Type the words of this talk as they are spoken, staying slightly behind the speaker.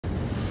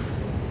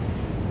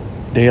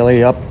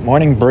Daily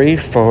morning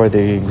brief for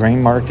the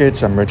grain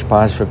markets. I'm Rich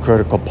Paz for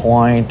Critical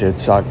Point.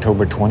 It's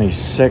October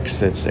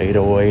 26th. It's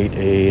 8:08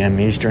 a.m.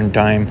 Eastern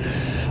Time.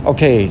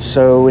 Okay,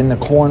 so in the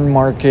corn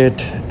market,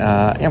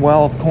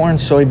 corn,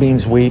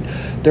 soybeans, wheat,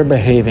 they're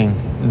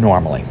behaving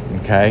normally,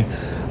 okay?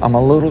 I'm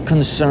a little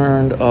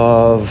concerned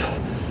of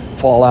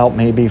fallout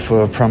maybe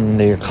from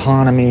the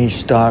economy,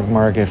 stock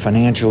market,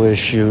 financial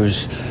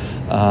issues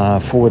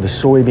for the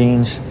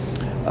soybeans.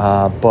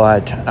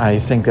 But I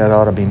think that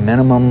ought to be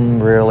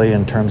minimum, really,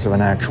 in terms of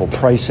an actual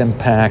price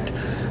impact.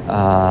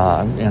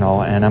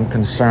 And I'm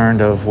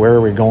concerned of where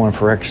are we going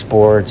for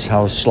exports,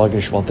 how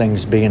sluggish will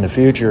things be in the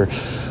future.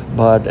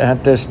 But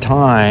at this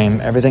time,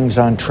 everything's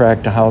on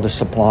track to how the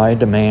supply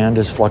demand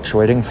is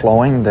fluctuating,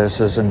 flowing. This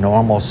is a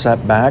normal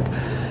setback,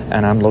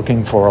 and I'm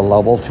looking for a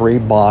level 3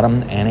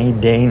 bottom any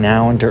day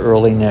now into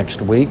early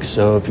next week.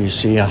 So if you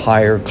see a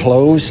higher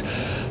close,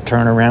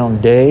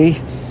 turnaround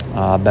day,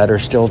 better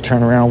still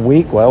turnaround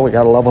week, well, we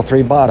got a level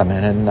 3 bottom,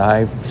 and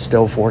I'm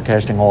still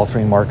forecasting all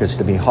three markets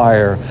to be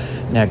higher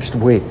next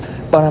week.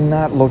 But I'm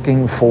not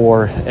looking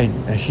for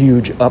a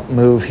huge up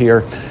move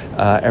here.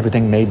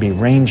 Everything may be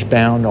range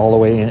bound all the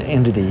way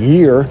into the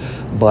year,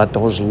 but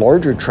those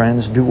larger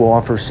trends do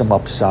offer some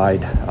upside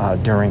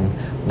during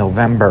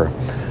November.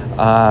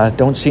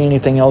 Don't see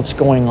anything else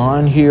going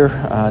on here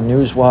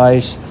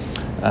news-wise.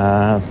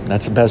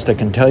 That's the best I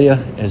can tell you,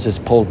 is it's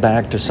pulled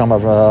back to some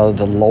of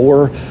the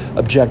lower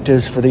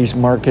objectives for these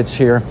markets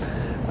here,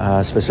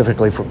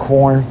 specifically for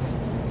corn.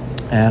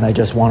 And I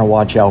just want to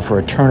watch out for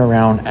a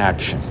turnaround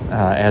action.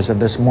 As of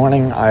this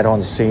morning, I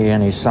don't see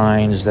any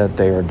signs that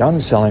they are done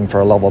selling for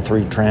a level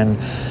 3 trend,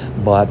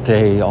 but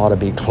they ought to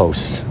be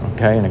close.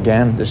 Okay, and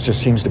again, this just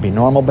seems to be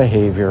normal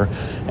behavior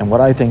and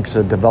what I think is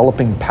a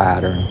developing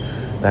pattern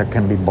that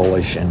can be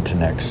bullish into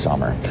next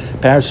summer.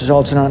 Past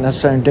results are not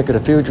necessarily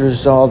indicative of future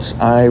results.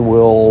 I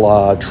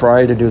will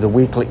try to do the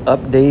weekly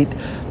update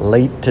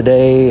late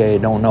today. I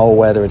don't know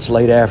whether it's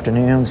late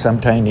afternoon,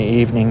 sometime in the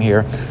evening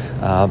here,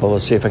 but we'll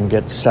see if I can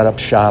get set up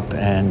shop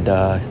and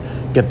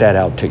get that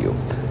out to you.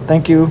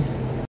 Thank you.